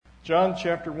John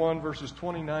chapter 1, verses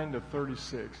 29 to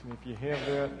 36. And if you have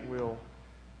that, we'll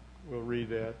read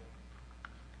that.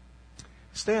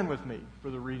 Stand with me for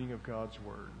the reading of God's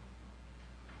Word.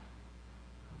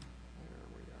 There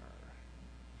we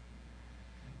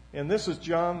are. And this is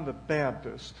John the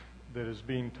Baptist that is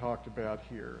being talked about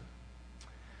here.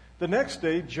 The next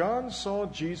day, John saw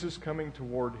Jesus coming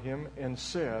toward him and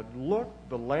said, "Look,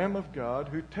 the Lamb of God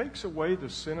who takes away the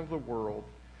sin of the world.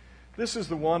 This is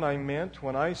the one I meant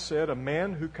when I said, 'A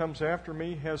man who comes after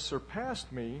me has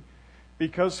surpassed me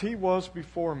because he was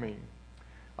before me.'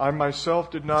 I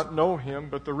myself did not know him,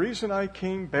 but the reason I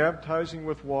came baptizing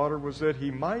with water was that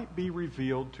he might be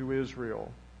revealed to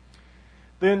Israel."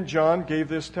 Then John gave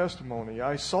this testimony,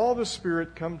 "I saw the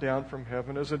Spirit come down from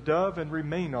heaven as a dove and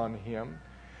remain on him.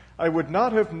 I would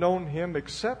not have known him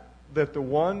except that the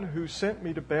one who sent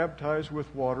me to baptize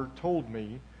with water told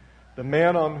me, 'The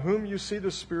man on whom you see the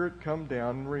Spirit come down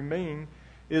and remain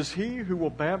is he who will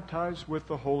baptize with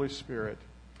the Holy Spirit.'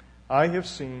 I have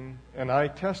seen and I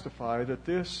testify that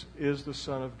this is the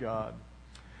Son of God."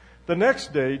 The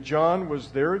next day, John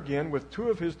was there again with two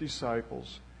of his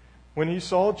disciples. When he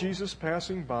saw Jesus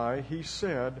passing by, he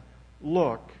said,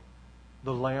 "Look,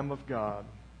 the Lamb of God."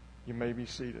 You may be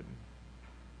seated.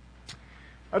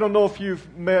 I don't know if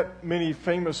you've met many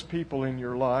famous people in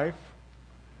your life.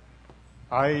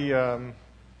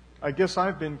 I guess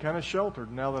I've been kind of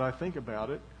sheltered now that I think about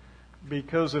it,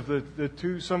 because of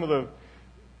some of the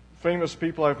famous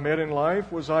people I've met in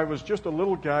life. I was just a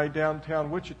little guy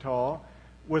downtown Wichita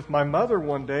with my mother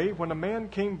one day when a man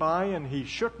came by and he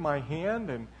shook my hand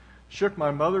and shook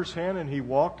my mother's hand and he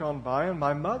walked on by, and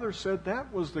my mother said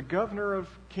that was the governor of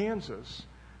Kansas,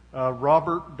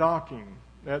 Robert Docking.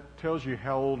 That tells you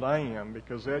how old I am,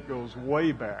 because that goes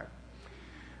way back.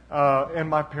 And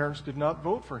my parents did not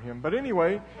vote for him. But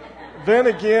anyway, then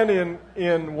again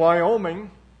in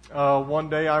Wyoming, one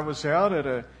day I was out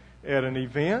at an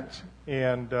event,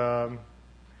 and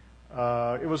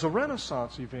it was a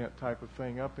Renaissance event type of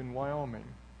thing up in Wyoming.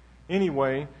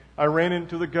 Anyway, I ran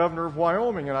into the governor of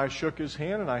Wyoming, and I shook his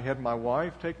hand, and I had my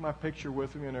wife take my picture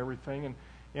with him and everything.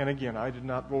 And again, I did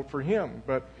not vote for him,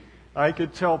 but I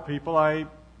could tell people I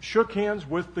shook hands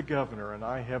with the governor, and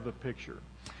I have the picture.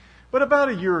 But about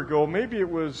a year ago, maybe it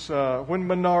was when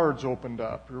Menards opened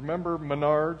up. Remember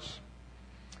Menards?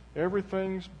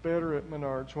 Everything's better at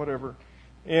Menards, whatever.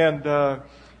 And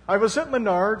I was at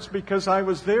Menards because I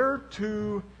was there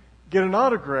to get an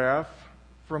autograph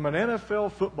from an NFL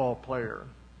football player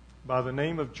by the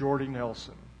name of Jordy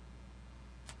Nelson.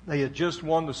 They had just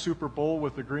won the Super Bowl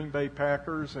with the Green Bay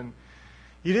Packers, and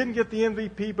he didn't get the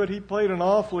MVP, but he played an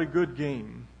awfully good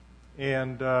game.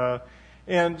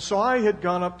 And so I had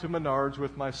gone up to Menards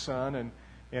with my son,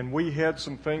 and we had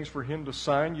some things for him to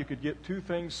sign. You could get 2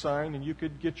 things signed, and you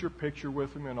could get your picture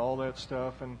with him and all that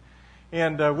stuff.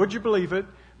 And would you believe it?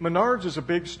 Menards is a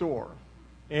big store.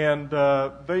 And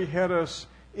they had us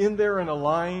in there in a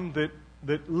line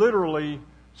that literally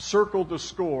circled the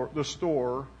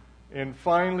store, and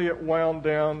finally it wound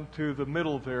down to the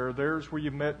middle there. There's where you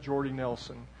met Jordy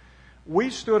Nelson. We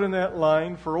stood in that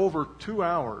line for over 2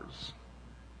 hours.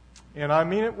 And I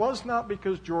mean, it was not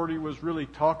because Jordy was really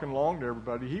talking long to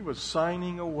everybody. He was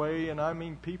signing away, and I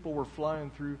mean, people were flying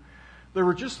through. There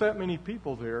were just that many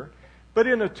people there. But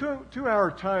in a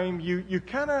 2-hour time, you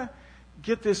kind of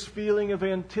get this feeling of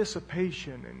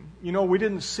anticipation. And, we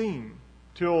didn't see him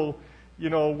till,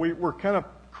 we were kind of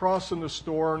crossing the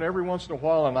store, and every once in a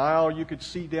while an aisle you could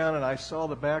see down, and I saw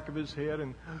the back of his head,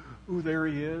 and, ooh, there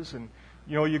he is. And,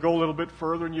 you go a little bit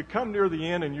further, and you come near the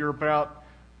end, and you're about,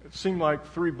 it seemed like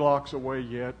 3 blocks away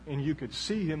yet, and you could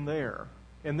see him there.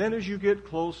 And then as you get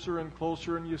closer and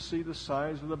closer, and you see the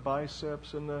size of the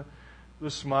biceps and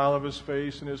the smile of his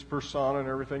face and his persona and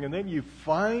everything, and then you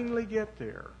finally get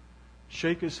there,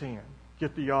 shake his hand,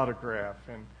 get the autograph,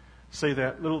 and say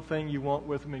that little thing you want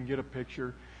with him and get a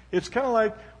picture. It's kind of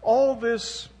like all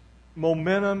this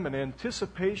momentum and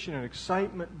anticipation and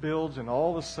excitement builds, and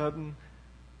all of a sudden,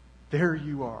 there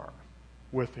you are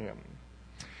with him.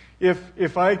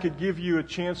 If I could give you a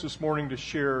chance this morning to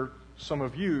share some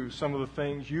of the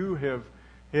things you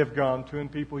have gone to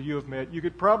and people you have met, you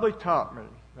could probably top me.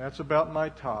 That's about my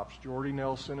tops. Jordy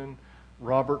Nelson and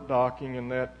Robert Docking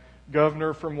and that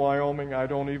governor from Wyoming. I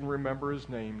don't even remember his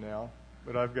name now,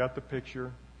 but I've got the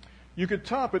picture. You could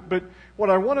top it, but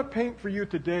what I want to paint for you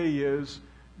today is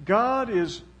God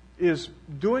is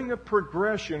doing a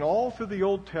progression all through the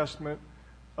Old Testament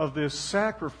of this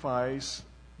sacrifice,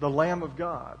 the Lamb of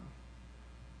God.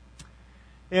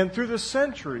 And through the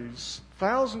centuries,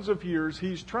 thousands of years,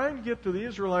 He's trying to get to the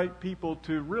Israelite people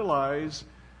to realize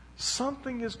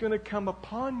something is going to come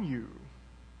upon you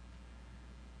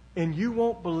and you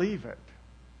won't believe it.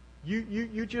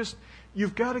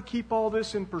 You've got to keep all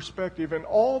this in perspective. And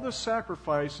all the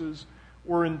sacrifices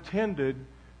were intended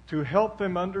to help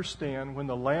them understand when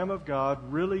the Lamb of God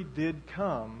really did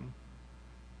come,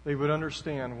 they would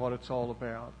understand what it's all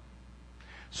about.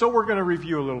 So we're going to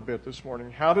review a little bit this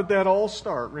morning. How did that all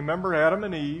start? Remember Adam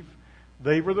and Eve.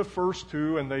 They were the first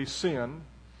two, and they sinned.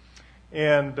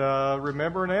 And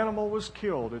remember, an animal was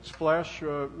killed. Its flesh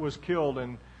was killed,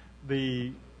 and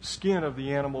the skin of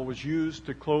the animal was used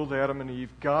to clothe Adam and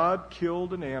Eve. God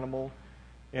killed an animal,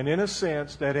 and in a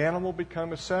sense, that animal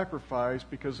became a sacrifice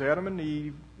because Adam and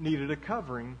Eve needed a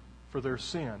covering for their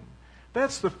sin.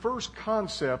 That's the first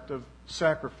concept of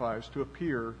sacrifice to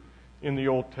appear in the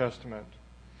Old Testament.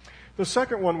 The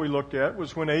second one we looked at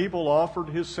was when Abel offered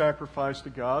his sacrifice to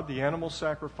God, the animal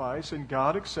sacrifice, and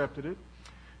God accepted it.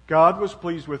 God was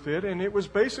pleased with it, and it was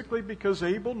basically because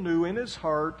Abel knew in his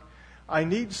heart, I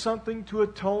need something to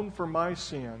atone for my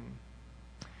sin.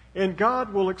 And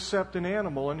God will accept an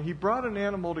animal, and he brought an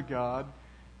animal to God,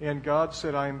 and God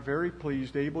said, I am very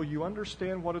pleased. Abel, you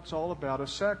understand what it's all about, a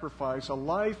sacrifice. A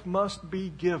life must be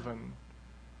given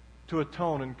to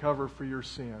atone and cover for your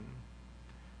sin.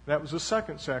 That was the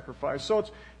second sacrifice. So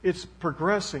it's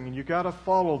progressing, and you've got to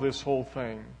follow this whole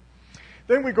thing.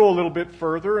 Then we go a little bit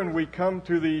further, and we come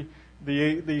to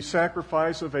the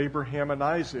sacrifice of Abraham and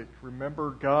Isaac. Remember,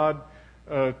 God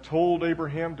told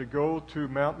Abraham to go to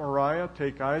Mount Moriah,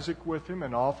 take Isaac with him,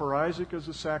 and offer Isaac as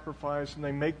a sacrifice. And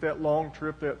they make that long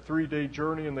trip, that 3-day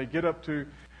journey, and they get up to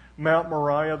Mount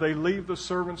Moriah. They leave the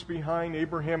servants behind.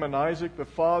 Abraham and Isaac, the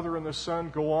father and the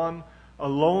son, go on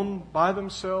alone by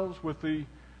themselves with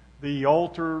the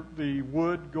altar, the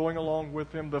wood going along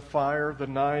with them, the fire, the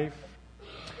knife.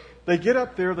 They get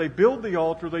up there, they build the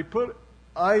altar, they put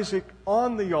Isaac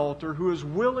on the altar, who is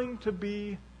willing to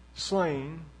be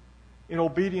slain in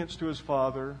obedience to his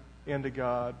father and to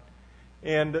God.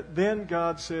 And then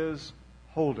God says,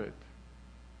 hold it.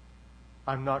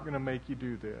 I'm not going to make you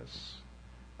do this.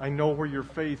 I know where your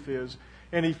faith is.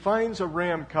 And he finds a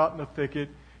ram caught in a thicket.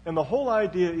 And the whole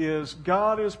idea is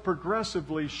God is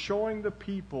progressively showing the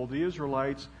people, the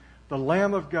Israelites, the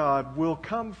Lamb of God will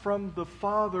come from the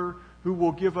Father who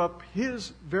will give up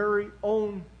his very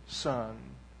own Son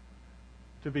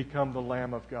to become the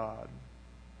Lamb of God.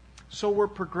 So we're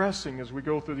progressing as we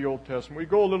go through the Old Testament. We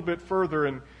go a little bit further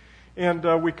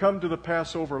and we come to the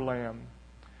Passover lamb.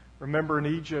 Remember, in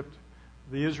Egypt,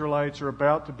 the Israelites are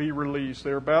about to be released.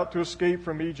 They're about to escape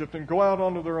from Egypt and go out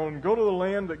onto their own, go to the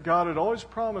land that God had always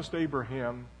promised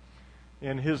Abraham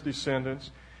and his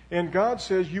descendants. And God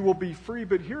says, you will be free,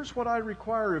 but here's what I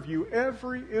require of you.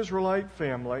 Every Israelite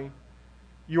family,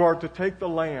 you are to take the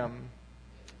lamb,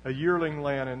 a yearling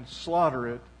lamb, and slaughter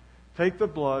it. Take the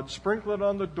blood, sprinkle it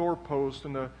on the doorpost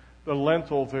and the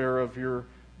lintel there of your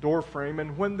doorframe.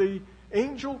 And when the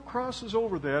angel crosses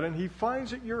over that and he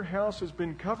finds that your house has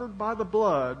been covered by the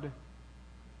blood,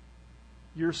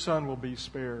 your son will be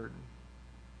spared.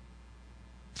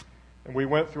 And we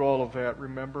went through all of that,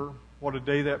 remember? What a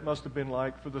day that must have been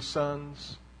like for the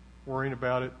sons, worrying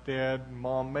about it. Dad and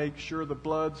Mom, make sure the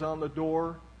blood's on the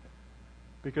door,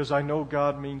 because I know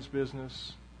God means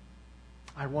business.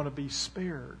 I want to be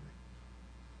spared.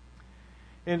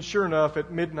 And sure enough,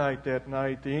 at midnight that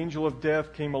night, the angel of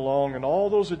death came along, and all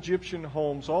those Egyptian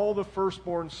homes, all the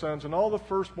firstborn sons, and all the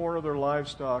firstborn of their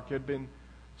livestock had been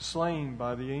slain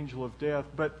by the angel of death.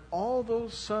 But all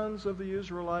those sons of the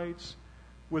Israelites,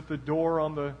 with the door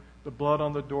on the blood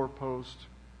on the doorpost,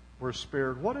 were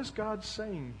spared. What is God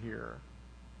saying here?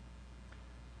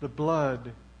 The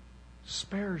blood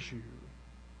spares you.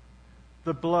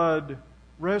 The blood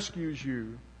rescues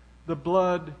you. The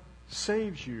blood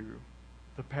saves you.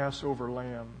 The Passover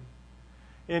lamb.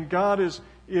 And God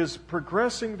is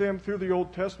progressing them through the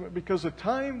Old Testament, because a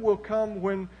time will come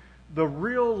when the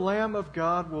real Lamb of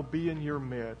God will be in your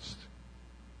midst.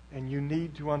 And you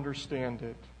need to understand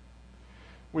it.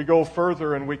 We go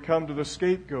further and we come to the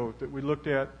scapegoat that we looked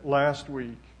at last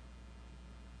week.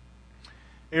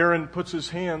 Aaron puts his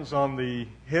hands on the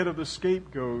head of the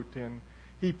scapegoat, and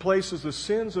he places the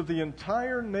sins of the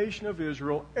entire nation of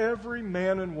Israel, every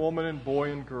man and woman and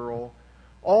boy and girl.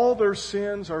 All their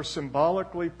sins are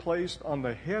symbolically placed on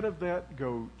the head of that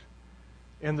goat.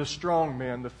 And the strong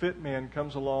man, the fit man,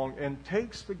 comes along and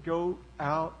takes the goat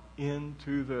out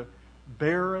into the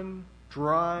barren,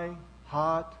 dry,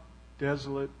 hot,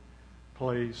 desolate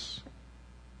place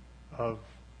of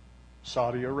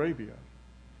Saudi Arabia.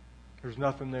 There's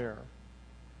nothing there.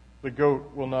 The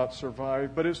goat will not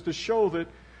survive. But it's to show that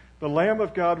the Lamb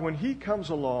of God, when he comes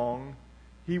along,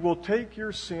 he will take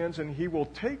your sins and he will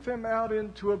take them out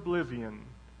into oblivion.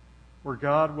 where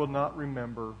God will not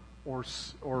remember or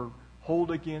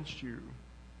hold against you.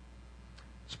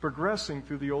 It's progressing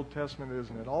through the Old Testament,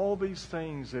 isn't it? All these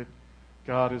things that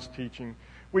God is teaching.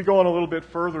 We go on a little bit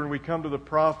further and we come to the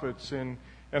prophets, and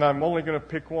I'm only going to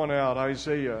pick one out,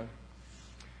 Isaiah.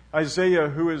 Isaiah,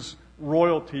 who is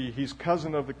royalty, he's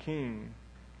cousin of the king.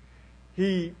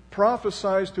 He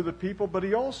prophesies to the people, but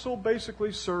he also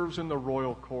basically serves in the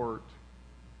royal court.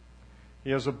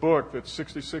 He has a book that's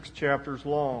 66 chapters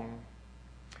long.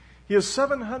 He is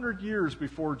 700 years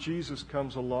before Jesus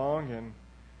comes along,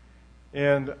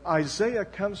 and Isaiah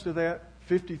comes to that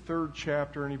 53rd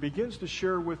chapter, and he begins to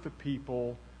share with the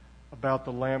people about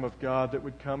the Lamb of God that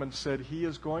would come, and said he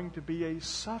is going to be a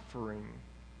suffering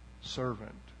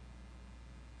servant.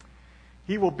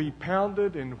 He will be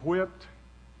pounded and whipped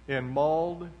and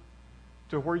mauled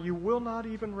to where you will not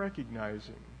even recognize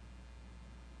him.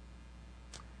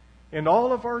 And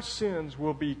all of our sins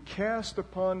will be cast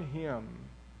upon him,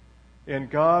 and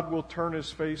God will turn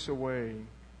his face away.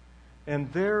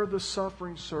 And there the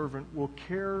suffering servant will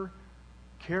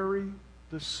carry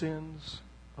the sins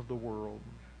of the world.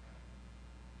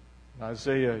 And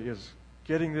Isaiah is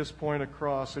getting this point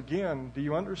across. Again, do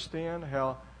you understand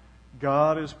how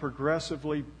God is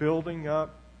progressively building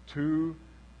up to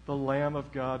the Lamb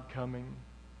of God coming?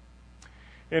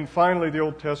 And finally, the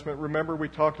Old Testament. Remember, we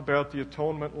talked about the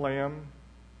atonement lamb,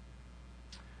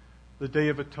 the Day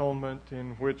of Atonement,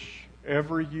 in which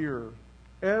every year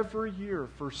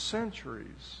for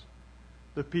centuries,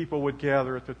 the people would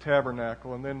gather at the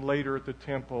tabernacle and then later at the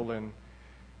temple,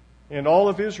 and all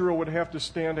of Israel would have to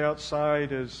stand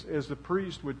outside as the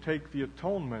priest would take the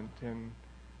atonement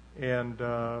and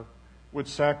would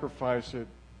sacrifice it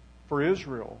for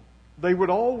Israel. They would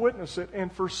all witness it, and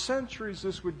for centuries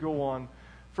this would go on.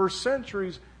 For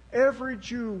centuries, every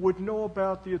Jew would know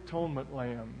about the atonement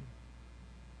lamb,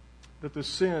 that the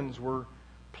sins were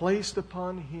placed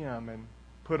upon him and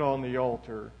put on the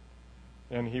altar,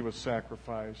 and he was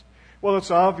sacrificed. Well,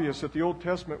 it's obvious that the Old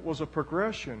Testament was a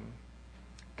progression.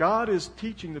 God is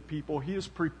teaching the people. He is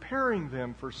preparing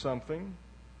them for something.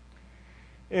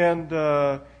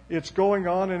 And it's going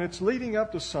on, and it's leading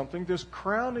up to something, this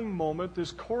crowning moment,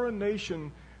 this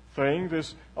coronation thing,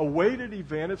 this awaited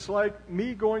event. It's like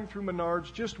me going through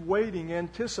Menards, just waiting,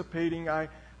 anticipating. I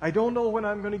don't know when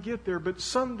I'm going to get there, but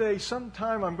someday,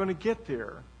 sometime, I'm going to get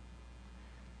there.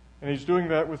 And he's doing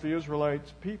that with the Israelite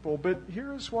people. But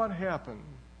here's what happened.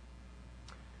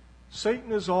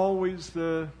 Satan is always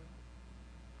the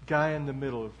guy in the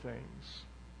middle of things.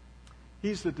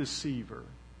 He's the deceiver.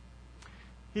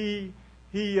 He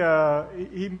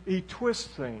twists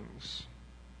things.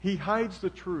 He hides the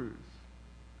truth.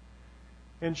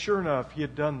 And sure enough, he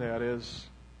had done that as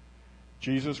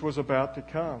Jesus was about to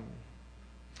come.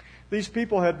 These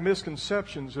people had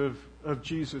misconceptions of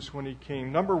Jesus when he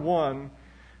came. Number one,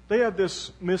 they had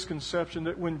this misconception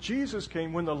that when Jesus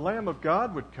came, when the Lamb of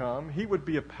God would come, he would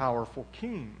be a powerful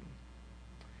king.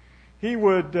 He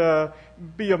would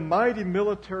be a mighty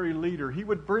military leader. He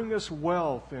would bring us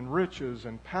wealth and riches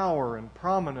and power and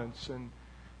prominence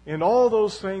and all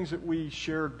those things that we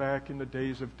shared back in the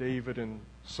days of David and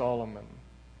Solomon.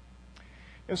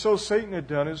 And so Satan had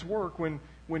done his work. When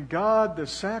God, the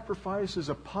sacrifice is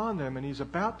upon them and he's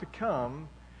about to come,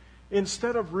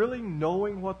 instead of really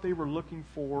knowing what they were looking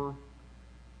for,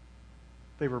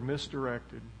 they were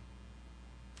misdirected.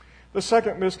 The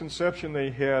second misconception they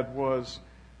had was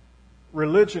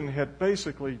religion had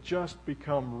basically just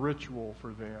become ritual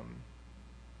for them.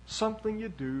 Something you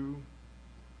do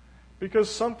because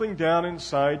something down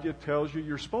inside you tells you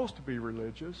you're supposed to be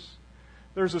religious.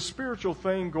 There's a spiritual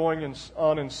thing going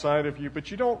on inside of you,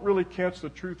 but you don't really catch the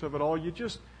truth of it all. You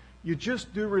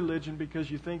just do religion because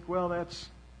you think, well, that's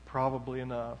probably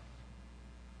enough.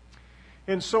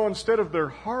 And so instead of their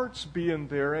hearts being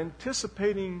there,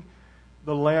 anticipating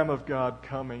the Lamb of God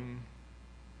coming,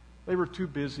 they were too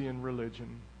busy in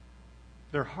religion.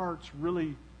 Their hearts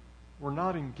really were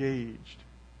not engaged,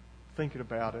 thinking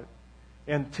about it,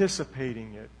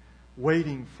 anticipating it,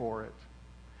 waiting for it.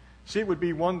 See, it would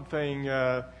be one thing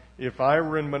if I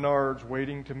were in Menards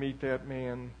waiting to meet that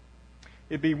man.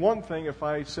 It'd be one thing if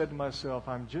I said to myself,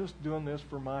 I'm just doing this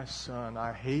for my son.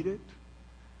 I hate it.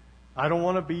 I don't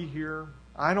want to be here.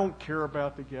 I don't care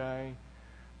about the guy.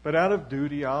 But out of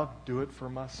duty, I'll do it for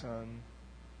my son.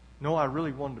 No, I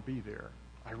really wanted to be there.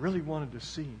 I really wanted to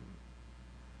see him.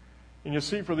 And you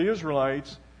see, for the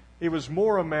Israelites, it was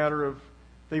more a matter of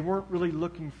they weren't really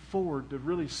looking forward to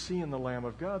really seeing the Lamb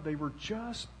of God. They were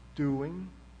just doing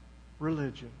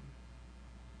religion.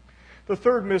 The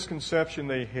third misconception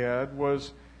they had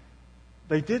was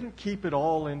they didn't keep it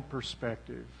all in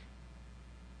perspective.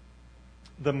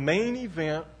 The main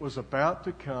event was about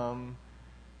to come,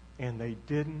 and they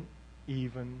didn't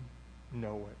even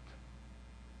know it.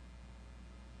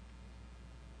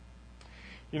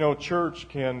 You know, church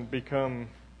can become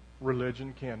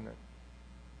religion, can't it?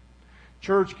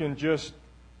 Church can just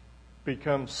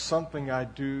become something I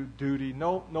do, duty,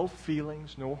 no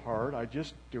feelings, no heart. I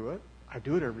just do it. I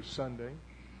do it every Sunday.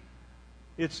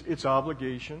 It's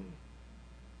obligation.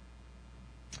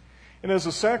 And as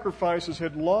the sacrifices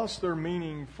had lost their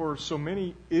meaning for so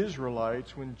many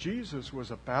Israelites, when Jesus was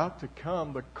about to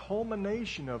come, the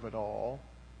culmination of it all,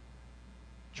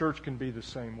 church can be the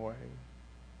same way.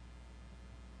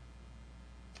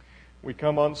 We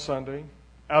come on Sunday.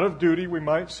 Out of duty, we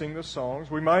might sing the songs.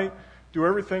 We might do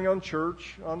everything on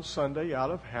church on Sunday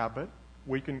out of habit.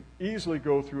 We can easily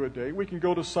go through a day. We can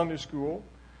go to Sunday school.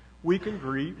 We can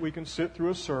greet. We can sit through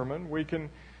a sermon. We can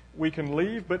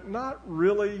leave, but not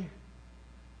really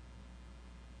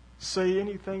say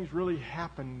anything's really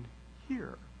happened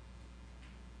here.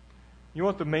 You know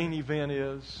what the main event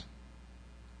is?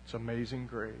 It's amazing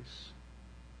grace.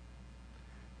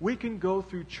 We can go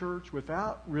through church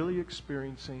without really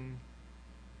experiencing,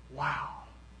 wow,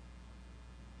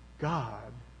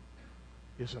 God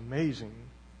is amazing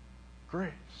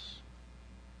grace.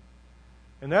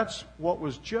 And that's what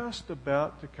was just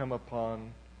about to come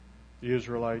upon the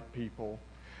Israelite people.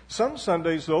 Some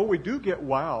Sundays, though, we do get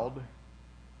wowed.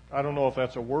 I don't know if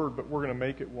that's a word, but we're going to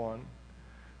make it one.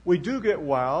 We do get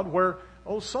wowed where,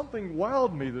 something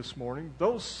wowed me this morning.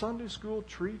 Those Sunday school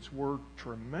treats were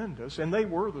tremendous, and they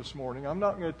were this morning. I'm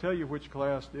not going to tell you which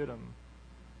class did them.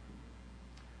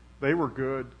 They were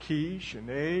good. Quiche and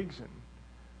eggs and,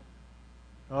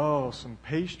 some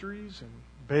pastries and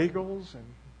bagels and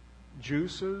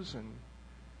juices and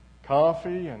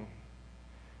coffee, and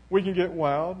we can get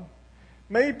wowed.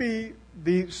 Maybe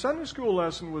the Sunday school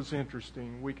lesson was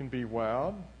interesting. We can be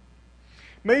wowed.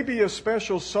 Maybe a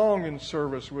special song in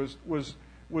service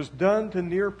was done to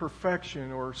near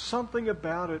perfection, or something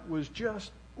about it was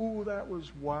just, that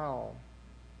was wow.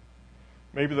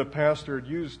 Maybe the pastor had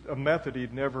used a method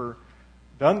he'd never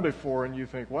done before, and you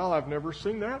think, well, I've never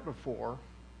seen that before.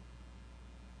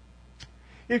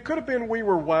 It could have been we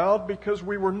were wowed because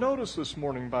we were noticed this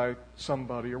morning by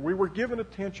somebody, or we were given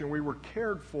attention, we were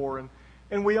cared for,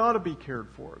 and we ought to be cared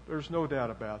for. There's no doubt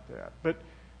about that. But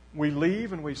we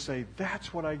leave and we say,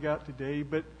 that's what I got today.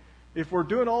 But if we're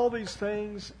doing all these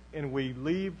things and we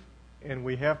leave and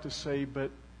we have to say,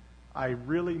 but I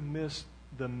really missed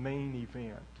the main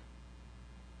event.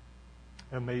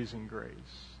 Amazing grace.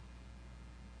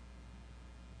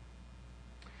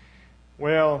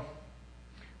 Well,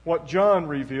 what John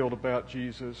revealed about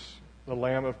Jesus, the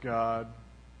Lamb of God,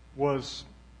 was,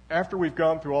 after we've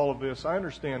gone through all of this, I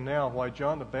understand now why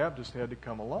John the Baptist had to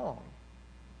come along.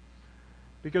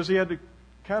 Because he had to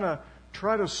kind of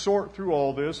try to sort through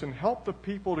all this and help the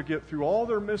people to get through all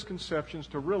their misconceptions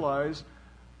to realize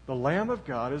the Lamb of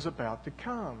God is about to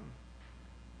come.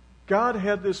 God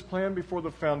had this plan before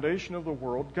the foundation of the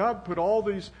world. God put all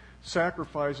these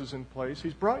sacrifices in place.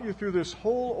 He's brought you through this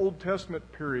whole Old Testament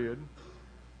period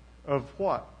of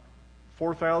what?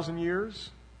 4,000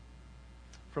 years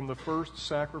from the first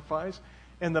sacrifice.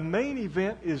 And the main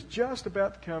event is just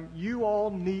about to come. You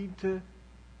all need to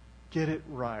get it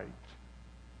right.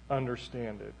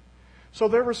 Understand it. So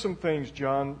there were some things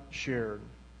John shared.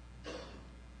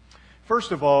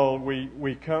 First of all,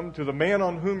 we come to the man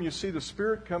on whom you see the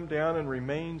Spirit come down and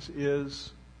remains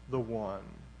is the one.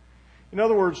 In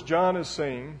other words, John is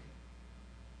saying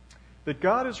that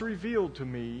God has revealed to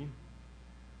me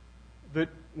that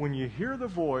when you hear the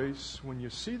voice, when you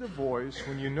see the voice,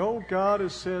 when you know God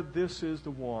has said this is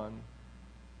the one,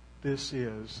 this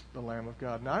is the Lamb of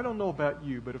God. Now, I don't know about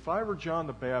you, but if I were John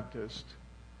the Baptist,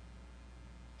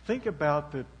 think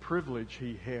about the privilege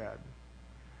he had.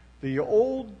 The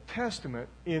Old Testament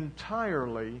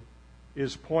entirely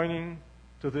is pointing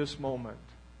to this moment.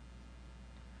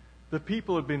 The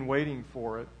people have been waiting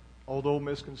for it, although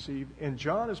misconceived, and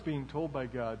John is being told by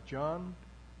God, John,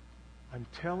 I'm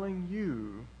telling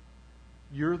you,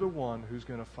 you're the one who's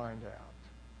going to find out.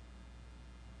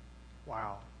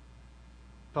 Wow.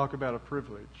 Talk about a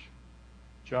privilege.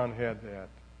 John had that.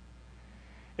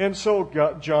 And so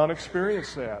John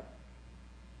experienced that.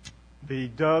 The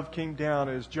dove came down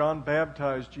as John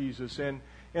baptized Jesus, and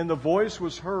the voice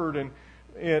was heard,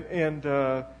 and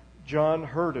John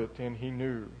heard it, and he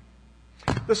knew.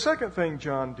 The second thing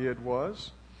John did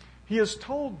was, he is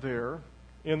told there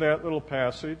in that little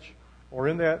passage, or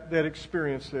in that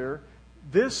experience there,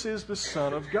 this is the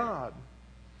Son of God.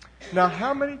 Now,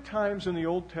 how many times in the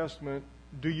Old Testament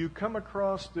do you come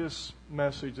across this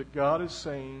message that God is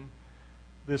saying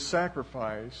this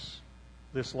sacrifice,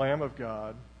 this Lamb of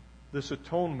God, this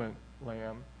atonement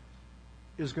lamb,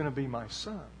 is going to be my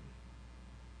son.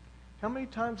 How many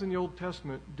times in the Old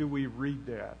Testament do we read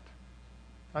that?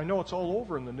 I know it's all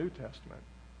over in the New Testament.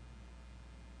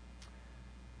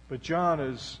 But John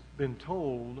has been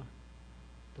told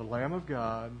the Lamb of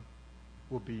God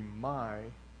will be my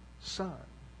son,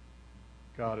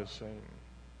 God is saying.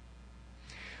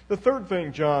 The third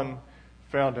thing John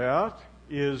found out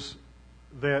is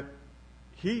that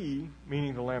he,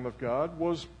 meaning the Lamb of God,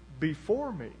 was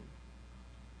before me.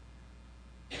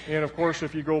 And of course,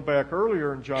 if you go back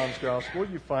earlier in John's Gospel,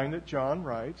 you find that John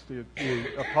writes, the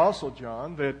Apostle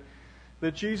John,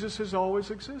 that Jesus has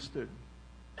always existed.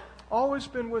 Always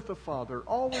been with the Father.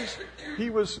 Always, he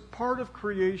was part of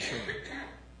creation.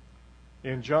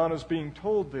 And John is being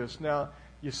told this. Now,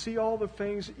 you see all the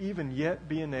things even yet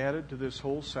being added to this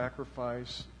whole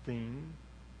sacrifice theme.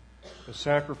 The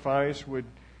sacrifice would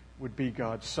be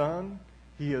God's Son.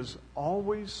 He has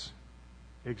always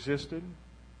existed.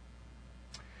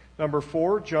 Number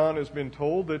 4, John has been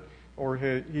told that, or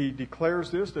he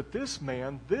declares this, that this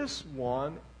man, this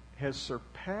one, has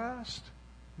surpassed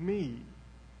me.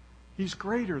 He's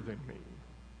greater than me,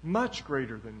 much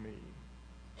greater than me.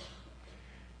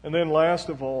 And then last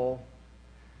of all,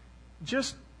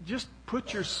 just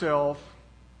put yourself,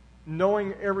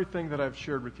 knowing everything that I've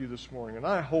shared with you this morning, and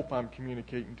I hope I'm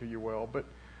communicating to you well, but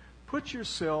put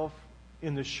yourself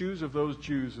in the shoes of those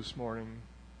Jews this morning.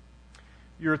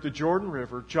 You're at the Jordan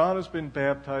River. John has been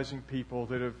baptizing people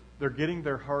they're getting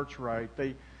their hearts right.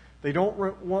 They don't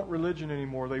want religion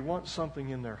anymore. They want something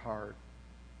in their heart.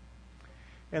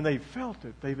 And they've felt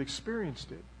it. They've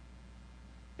experienced it.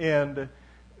 And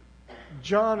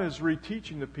John is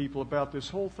reteaching the people about this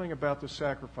whole thing about the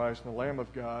sacrifice and the Lamb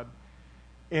of God.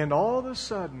 And all of a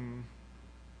sudden,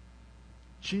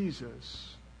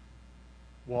 Jesus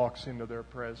walks into their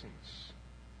presence.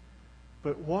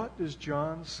 But what does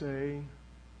John say?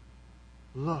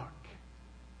 Look,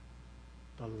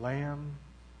 the Lamb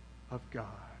of God.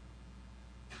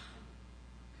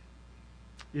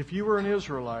 If you were an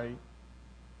Israelite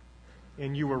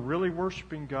and you were really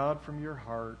worshiping God from your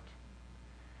heart,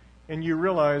 and you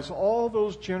realize all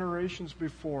those generations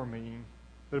before me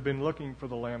that have been looking for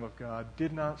the Lamb of God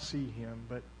did not see him,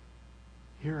 but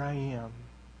here I am,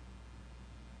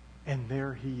 and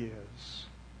there he is.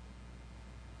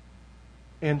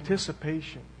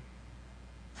 Anticipation,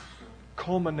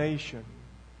 culmination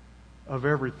of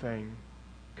everything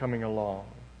coming along.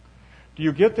 Do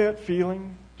you get that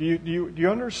feeling? Do you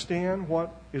understand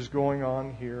what is going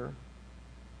on here?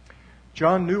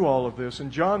 John knew all of this,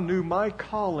 and John knew my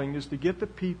calling is to get the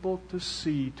people to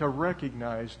see, to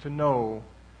recognize, to know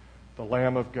the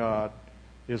Lamb of God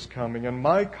is coming. And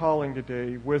my calling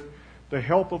today, with the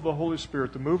help of the Holy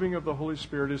Spirit, the moving of the Holy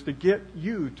Spirit, is to get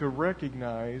you to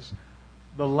recognize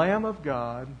the Lamb of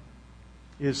God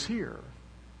is here.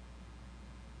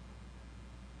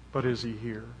 But is he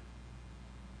here?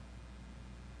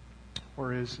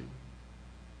 Or is he?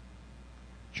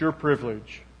 It's your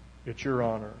privilege. It's your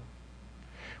honor.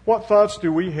 What thoughts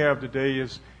do we have today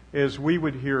as we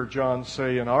would hear John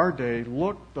say in our day,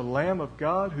 look, the Lamb of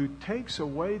God who takes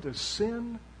away the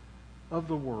sin of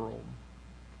the world.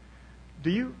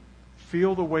 Do you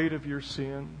feel the weight of your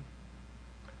sin?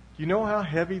 Do you know how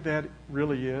heavy that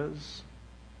really is?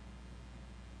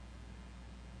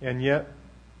 And yet,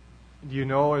 do you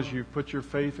know as you put your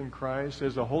faith in Christ,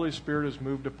 as the Holy Spirit has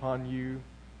moved upon you,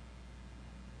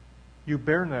 you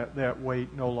bear that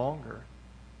weight no longer.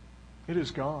 It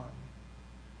is gone.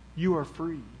 You are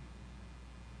free.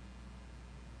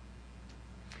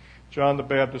 John the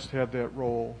Baptist had that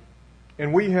role.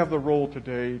 And we have the role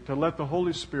today to let the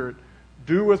Holy Spirit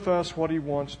do with us what he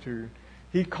wants to.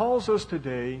 He calls us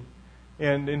today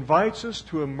and invites us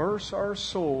to immerse our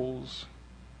souls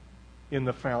in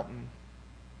the fountain.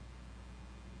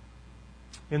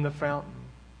 In the fountain.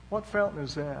 What fountain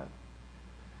is that?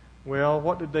 Well,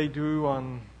 what did they do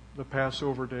on the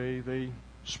Passover day? They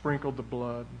sprinkled the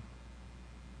blood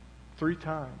 3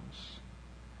 times.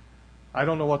 I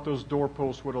don't know what those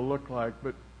doorposts would have looked like,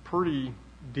 but pretty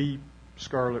deep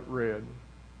scarlet red.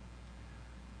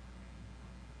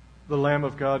 The Lamb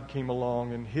of God came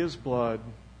along and his blood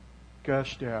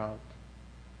gushed out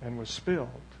and was spilled.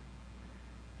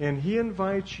 And he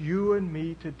invites you and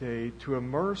me today to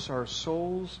immerse our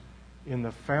souls in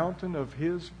the fountain of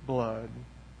his blood,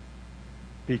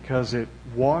 because it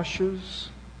washes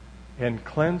and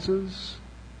cleanses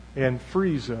and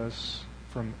frees us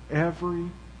from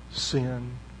every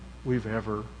sin we've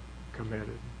ever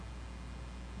committed.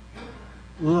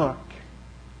 Look,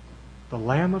 the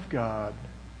Lamb of God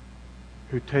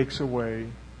who takes away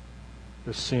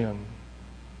the sin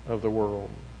of the world.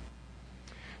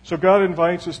 So God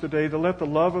invites us today to let the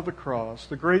love of the cross,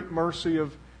 the great mercy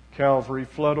of Calvary,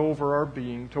 flood over our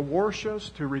being, to wash us,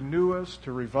 to renew us,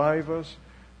 to revive us,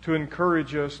 to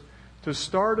encourage us, to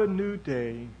start a new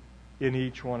day in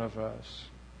each one of us.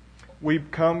 We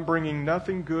come bringing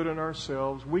nothing good in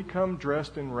ourselves. We come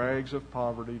dressed in rags of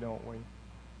poverty, don't we?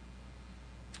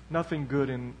 Nothing good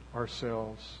in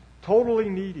ourselves. Totally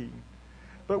needy.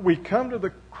 But we come to the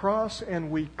cross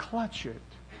and we clutch it.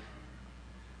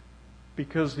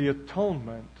 Because the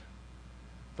atonement,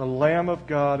 the Lamb of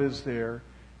God is there,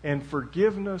 and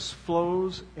forgiveness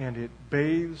flows and it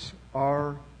bathes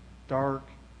our dark,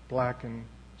 blackened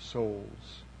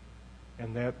souls.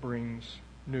 And that brings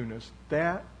newness.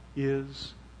 That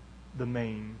is the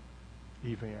main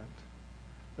event.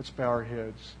 Let's bow our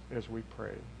heads as we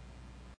pray.